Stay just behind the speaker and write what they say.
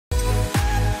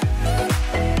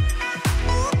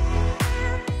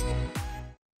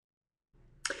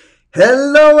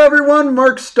Hello everyone,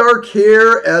 Mark Stark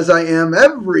here as I am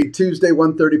every Tuesday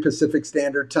 1:30 Pacific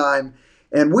Standard Time.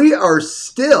 And we are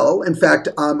still, in fact,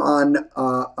 I'm on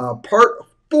part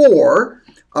 4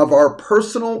 of our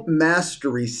personal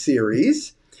mastery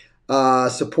series,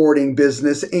 supporting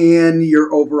business and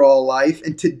your overall life.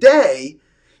 And today,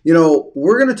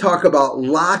 we're going to talk about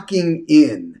locking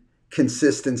in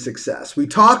consistent success. We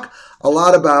talk a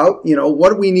lot about, what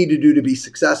do we need to do to be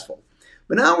successful?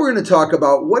 But now we're going to talk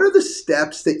about what are the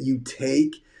steps that you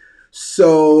take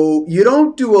so you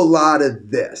don't do a lot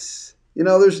of this.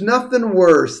 There's nothing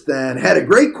worse than had a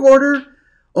great quarter.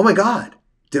 Oh my God,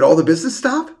 did all the business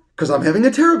stop? Because I'm having a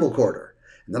terrible quarter.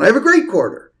 And then I have a great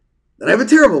quarter. Then I have a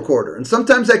terrible quarter. And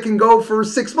sometimes that can go for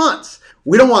 6 months.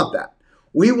 We don't want that.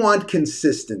 We want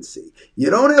consistency. You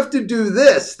don't have to do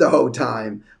this the whole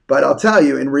time. But I'll tell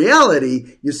you, in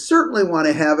reality, you certainly want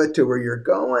to have it to where you're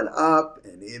going up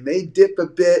and it may dip a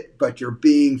bit, but you're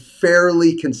being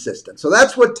fairly consistent. So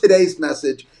that's what today's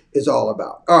message is all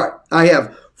about. All right, I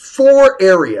have 4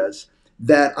 areas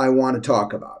that I want to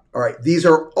talk about. All right, these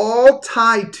are all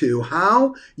tied to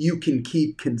how you can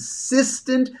keep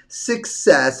consistent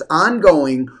success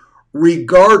ongoing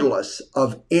regardless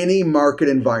of any market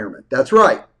environment. That's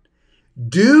right.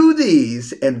 Do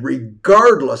these, and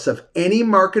regardless of any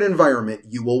market environment,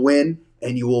 you will win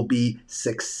and you will be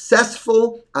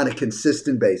successful on a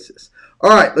consistent basis. All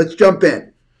right, let's jump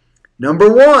in.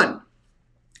 Number 1,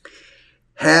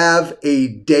 have a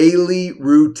daily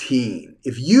routine.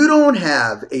 If you don't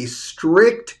have a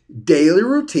strict daily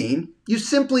routine, you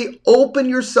simply open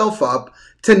yourself up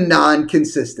to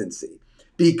non-consistency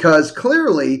because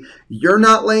clearly you're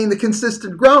not laying the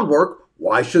consistent groundwork.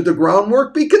 Why should the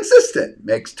groundwork be consistent?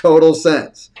 Makes total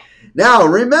sense. Now,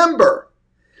 remember,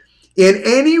 in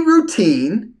any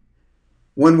routine,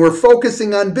 when we're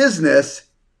focusing on business,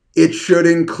 it should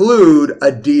include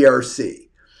a DRC,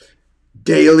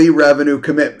 daily revenue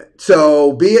commitment.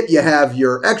 So be it you have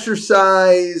your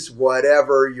exercise,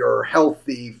 whatever, your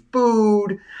healthy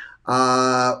food,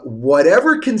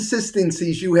 whatever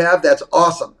consistencies you have, that's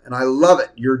awesome. And I love it.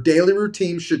 Your daily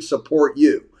routine should support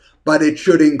you. But it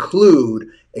should include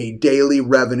a daily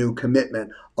revenue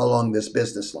commitment along this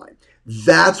business line.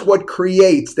 That's what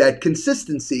creates that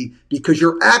consistency because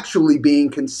you're actually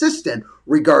being consistent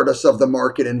regardless of the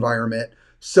market environment.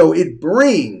 So it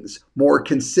brings more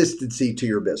consistency to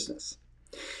your business.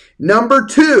 Number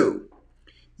 2,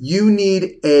 you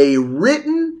need a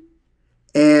written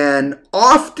and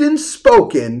often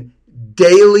spoken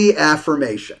daily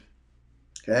affirmation.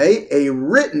 Okay, a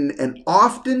written and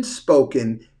often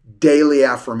spoken daily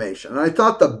affirmation. And I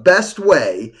thought the best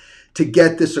way to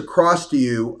get this across to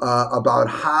you about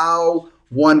how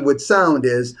one would sound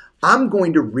is I'm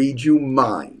going to read you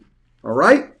mine. All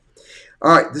right?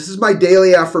 All right, this is my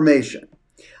daily affirmation.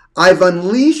 I've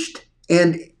unleashed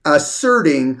and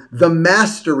asserting the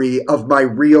mastery of my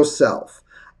real self.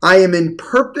 I am in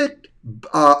perfect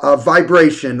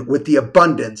vibration with the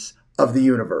abundance of the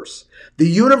universe. The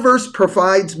universe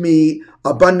provides me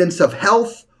abundance of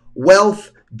health,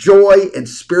 wealth, joy, and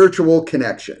spiritual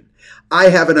connection. I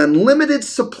have an unlimited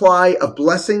supply of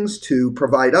blessings to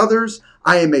provide others.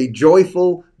 I am a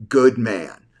joyful, good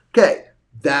man. Okay,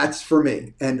 that's for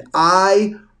me. And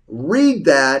I read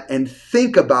that and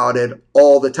think about it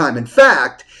all the time. In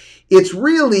fact, it's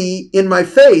really in my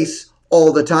face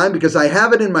all the time because I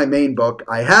have it in my main book.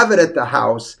 I have it at the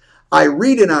house. I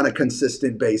read it on a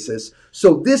consistent basis.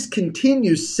 So this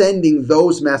continues sending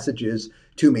those messages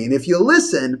to me. And if you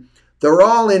listen, they're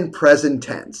all in present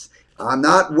tense. I'm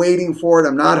not waiting for it.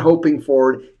 I'm not hoping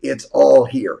for it. It's all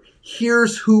here.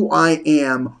 Here's who I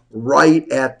am right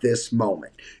at this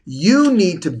moment. You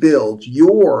need to build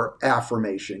your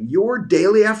affirmation, your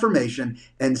daily affirmation,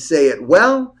 and say it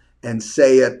well and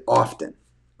say it often.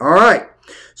 All right.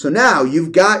 So now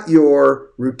you've got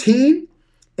your routine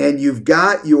and you've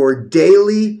got your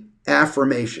daily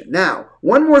affirmation. Now,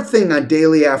 one more thing on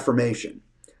daily affirmation.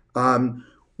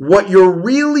 What you're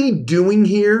really doing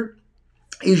here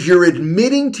is you're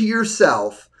admitting to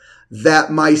yourself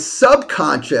that my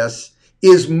subconscious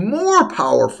is more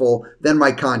powerful than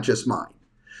my conscious mind.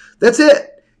 That's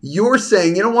it. You're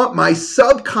saying, you know what? My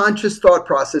subconscious thought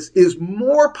process is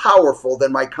more powerful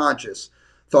than my conscious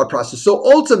thought process. So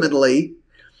ultimately,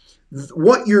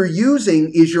 what you're using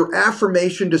is your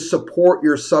affirmation to support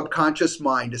your subconscious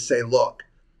mind to say, look,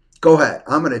 go ahead.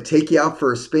 I'm going to take you out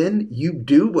for a spin. You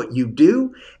do what you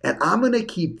do, and I'm going to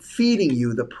keep feeding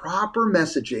you the proper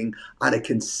messaging on a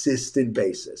consistent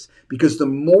basis. Because the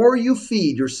more you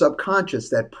feed your subconscious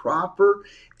that proper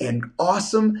and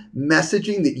awesome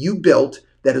messaging that you built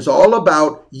that is all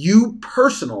about you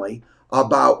personally,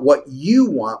 about what you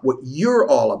want, what you're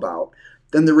all about,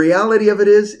 then the reality of it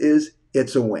is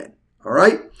it's a win. All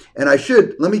right? And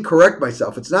let me correct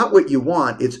myself. It's not what you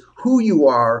want, it's who you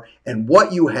are and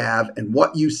what you have and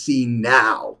what you see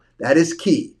now. That is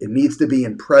key. It needs to be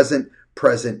in present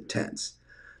tense.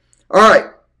 All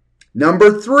right.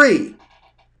 Number 3,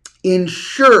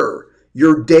 ensure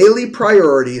your daily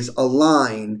priorities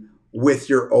align with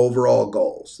your overall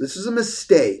goals. This is a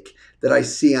mistake that I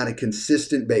see on a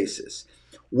consistent basis,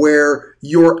 where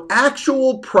your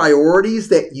actual priorities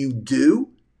that you do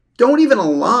don't even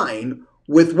align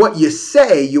with what you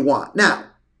say you want. Now,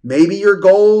 maybe your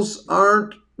goals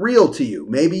aren't real to you.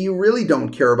 Maybe you really don't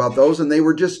care about those and they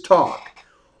were just talk.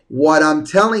 What I'm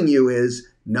telling you is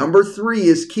number 3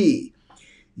 is key.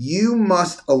 You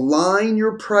must align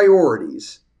your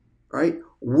priorities, right,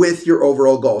 with your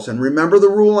overall goals. And remember the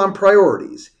rule on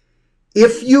priorities.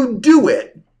 If you do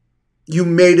it, you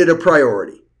made it a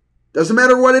priority. Doesn't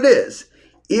matter what it is.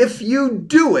 If you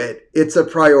do it, it's a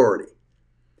priority.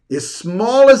 As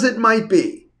small as it might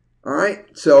be. All right.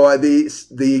 So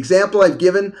the example I've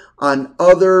given on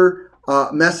other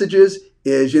messages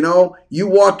is, you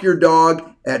walk your dog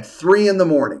at 3 in the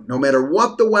morning. No matter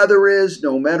what the weather is,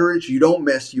 no matter you don't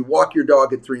miss, you walk your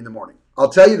dog at 3 in the morning. I'll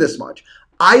tell you this much.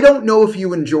 I don't know if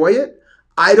you enjoy it.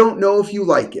 I don't know if you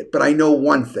like it, but I know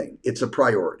one thing. It's a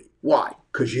priority. Why?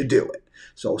 Because you do it.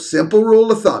 So simple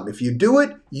rule of thumb. If you do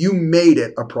it, you made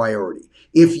it a priority.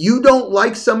 If you don't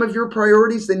like some of your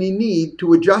priorities, then you need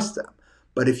to adjust them.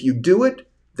 But if you do it,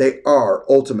 they are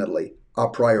ultimately a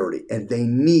priority and they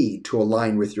need to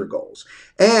align with your goals.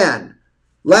 And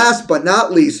last but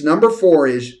not least, number 4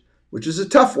 is, which is a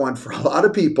tough one for a lot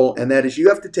of people, and that is you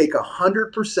have to take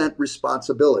 100%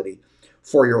 responsibility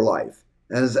for your life.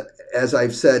 As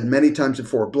I've said many times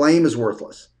before, blame is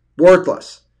worthless.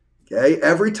 Worthless. Okay?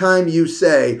 Every time you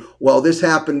say, well, this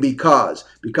happened because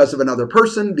of another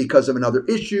person, because of another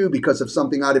issue, because of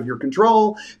something out of your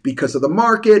control, because of the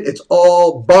market, it's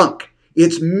all bunk.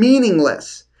 It's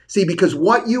meaningless. See, because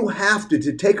what you have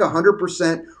to take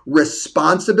 100%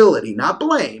 responsibility, not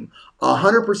blame,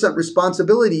 100%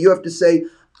 responsibility, you have to say,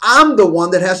 I'm the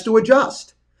one that has to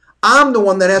adjust. I'm the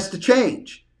one that has to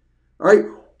change. All right?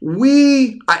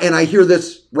 And I hear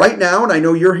this right now, and I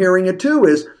know you're hearing it too,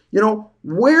 is,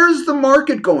 where's the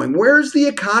market going? Where's the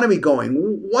economy going?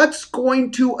 What's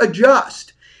going to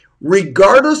adjust?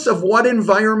 Regardless of what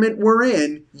environment we're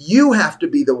in, you have to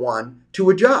be the one to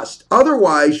adjust.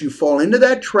 Otherwise, you fall into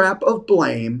that trap of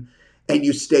blame and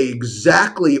you stay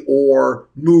exactly or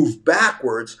move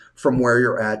backwards from where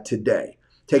you're at today.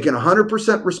 Taking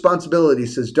 100% responsibility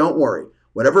says, don't worry.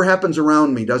 Whatever happens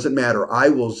around me doesn't matter. I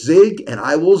will zig and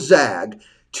I will zag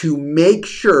to make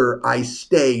sure I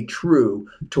stay true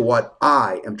to what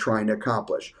I am trying to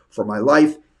accomplish for my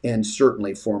life and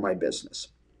certainly for my business.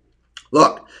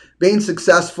 Look, being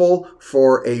successful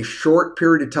for a short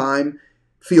period of time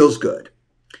feels good.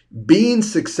 Being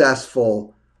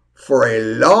successful for a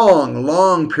long,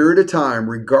 long period of time,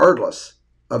 regardless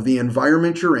of the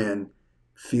environment you're in,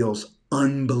 feels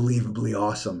unbelievably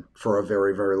awesome for a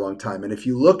very, very long time. And if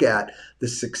you look at the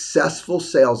successful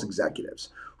sales executives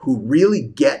who really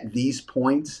get these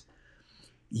points,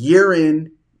 year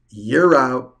in, year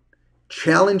out,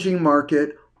 challenging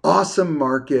market, awesome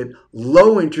market,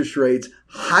 low interest rates,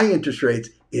 high interest rates,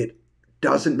 it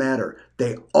doesn't matter.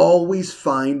 They always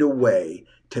find a way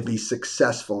to be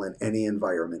successful in any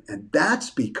environment. And that's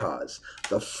because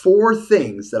the 4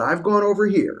 things that I've gone over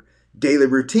here, daily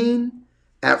routine,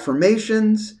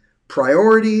 affirmations,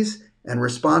 priorities, and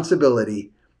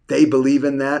responsibility, they believe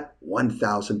in that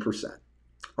 1,000%.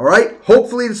 All right.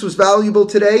 Hopefully this was valuable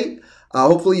today.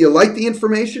 Hopefully you like the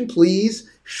information. Please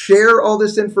share all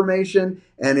this information.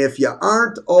 And if you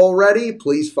aren't already,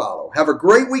 please follow. Have a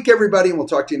great week, everybody, and we'll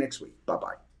talk to you next week.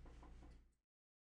 Bye-bye.